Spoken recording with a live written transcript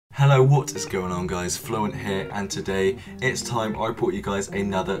Hello, what is going on guys? Fluent here, and today it's time I brought you guys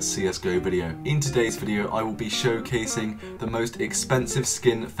another CSGO video. In today's video I will be showcasing the most expensive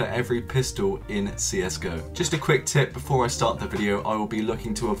skin for every pistol in CSGO. Just a quick tip before I start the video, I will be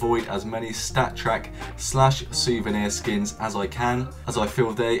looking to avoid as many stat track / souvenir skins as I can, as I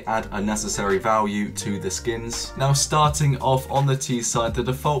feel they add unnecessary value to the skins. Now starting off on the T side, the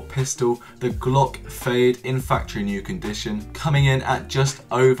default pistol, the Glock Fade in factory new condition, coming in at just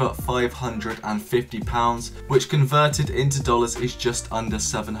over £550, which converted into dollars is just under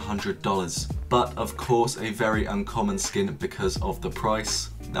 $700. But of course a very uncommon skin because of the price.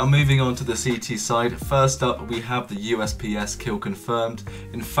 Now moving on to the CT side, first up we have the USPS kill confirmed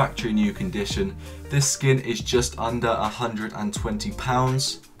in factory new condition. This skin is just under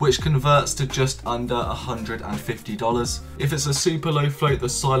 £120, which converts to just under $150. If it's a super low float, the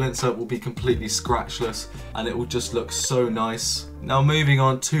silencer will be completely scratchless and it will just look so nice. Now moving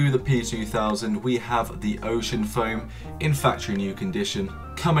on to the P2000, we have the Ocean Foam in factory new condition,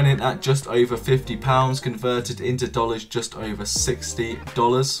 coming in at just over £50, converted into dollars just over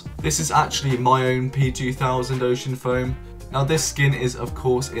 $60. This is actually my own P2000 Ocean Foam. Now this skin is of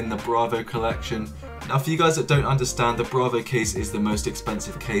course in the Bravo collection. Now for you guys that don't understand, the Bravo case is the most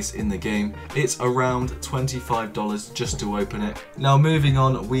expensive case in the game. It's around $25 just to open it. Now moving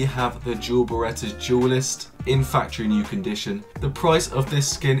on, we have the Jewel Beretta's Duelist in factory new condition. The price of this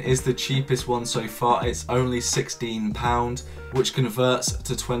skin is the cheapest one so far. It's only £16, which converts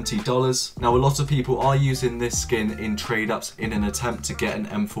to $20. Now a lot of people are using this skin in trade ups in an attempt to get an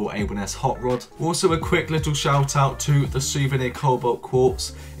M4A1S hot rod. Also a quick little shout out to the Souvenir Cobalt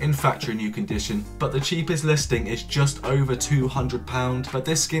Quartz in factory new condition, but the cheapest listing is just over £200, but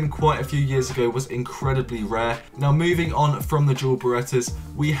this skin quite a few years ago was incredibly rare. Now moving on from the Jewel Berettas,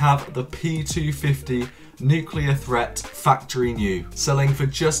 we have the P250 Nuclear Threat factory new, selling for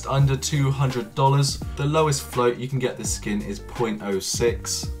just under $200. The lowest float you can get this skin is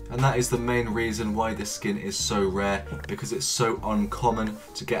 0.06, and that is the main reason why this skin is so rare, because it's so uncommon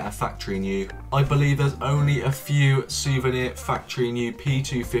to get a factory new. I believe there's only a few souvenir factory new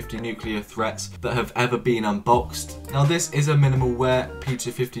P250 Nuclear Threats that have ever been unboxed. Now this is a minimal wear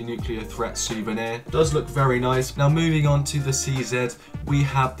P250 Nuclear Threat souvenir. Does look very nice. Now moving on to the CZ, we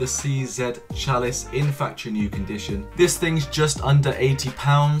have the CZ Chalice in factory new condition. This thing's just under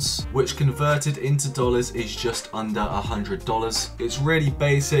 £80, which converted into dollars is just under $100. It's really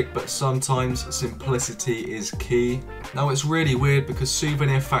basic, but sometimes simplicity is key. Now it's really weird because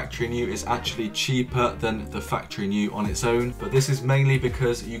souvenir factory new is actually cheaper than the factory new on its own, but this is mainly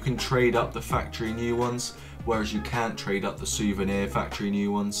because you can trade up the factory new ones, whereas you can't trade up the souvenir factory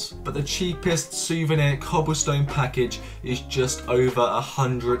new ones. But the cheapest souvenir cobblestone package is just over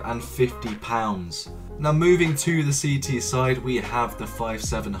 £150. Now moving to the CT side, we have the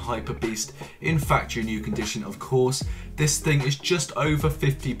 5.7 Hyper Beast in factory new condition of course. This thing is just over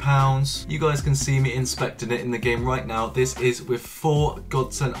 £50. You guys can see me inspecting it in the game right now. This is with 4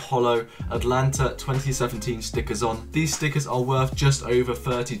 Godsent Hollow Atlanta 2017 stickers on. These stickers are worth just over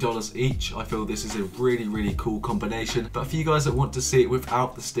 $30 each. I feel this is a really cool combination, but for you guys that want to see it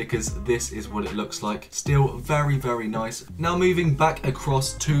without the stickers, this is what it looks like. Still very nice. Now moving back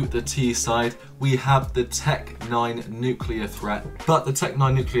across to the T side, we have the Tech 9 Nuclear Threat, but the Tech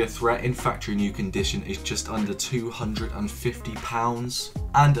 9 Nuclear Threat in factory new condition is just under £250.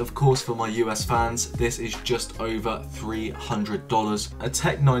 And of course for my US fans, this is just over $300. A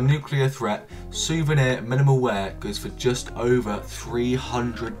Tech 9 Nuclear Threat souvenir minimal wear goes for just over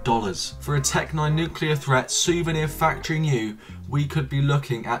 $300. For a Tech 9 Nuclear Threat souvenir factory new, we could be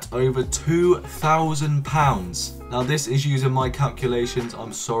looking at over £2,000. Now this is using my calculations,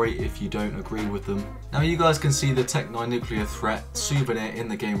 I'm sorry if you don't agree with them. Now you guys can see the Tech 9 Nuclear Threat souvenir in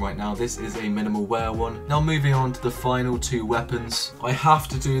the game right now. This is a minimal wear one. Now moving on to the final two weapons. I have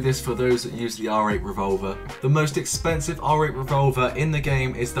to do this for those that use the R8 revolver. The most expensive R8 revolver in the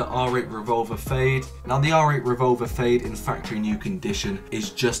game is the R8 Revolver Fade. Now the R8 Revolver Fade in factory new condition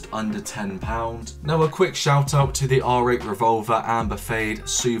is just under £10. Now a quick shout out to the R8 Revolver Amber Fade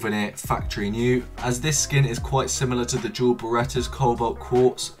souvenir factory new, as this skin is quite similar to the Jewel Beretta's Cobalt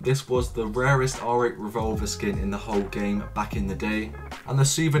Quartz. This was the rarest R8 revolver skin in the whole game back in the day, and the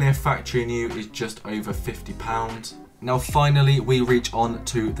souvenir factory new is just over £50. Now finally we reach on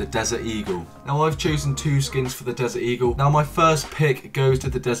to the Desert Eagle. Now I've chosen 2 skins for the Desert Eagle. Now my first pick goes to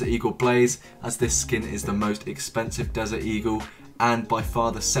the Desert Eagle Blaze, as this skin is the most expensive Desert Eagle and by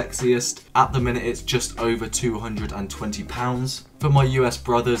far the sexiest. At the minute it's just over £220. For my US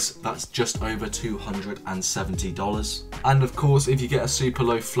brothers, that's just over $270. And of course, if you get a super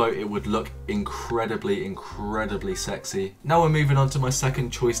low float, it would look incredibly sexy. Now we're moving on to my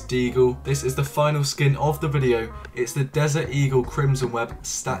second choice Deagle. This is the final skin of the video. It's the Desert Eagle Crimson Web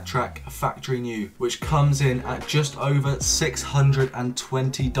Stat Track Factory New, which comes in at just over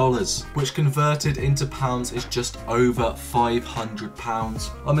 $620, which converted into pounds is just over £500.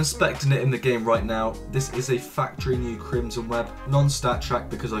 I'm inspecting it in the game right now. This is a factory new Crimson Web, non-stat track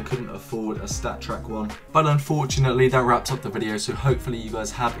because I couldn't afford a stat track one. But unfortunately that wraps up the video, so hopefully you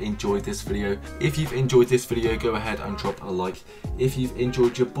guys have enjoyed this video. If you've enjoyed this video, go ahead and drop a like. If you've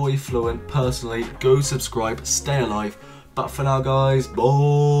enjoyed your boy Fluent personally, go subscribe, stay alive. But for now guys,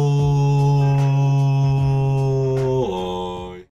 bye!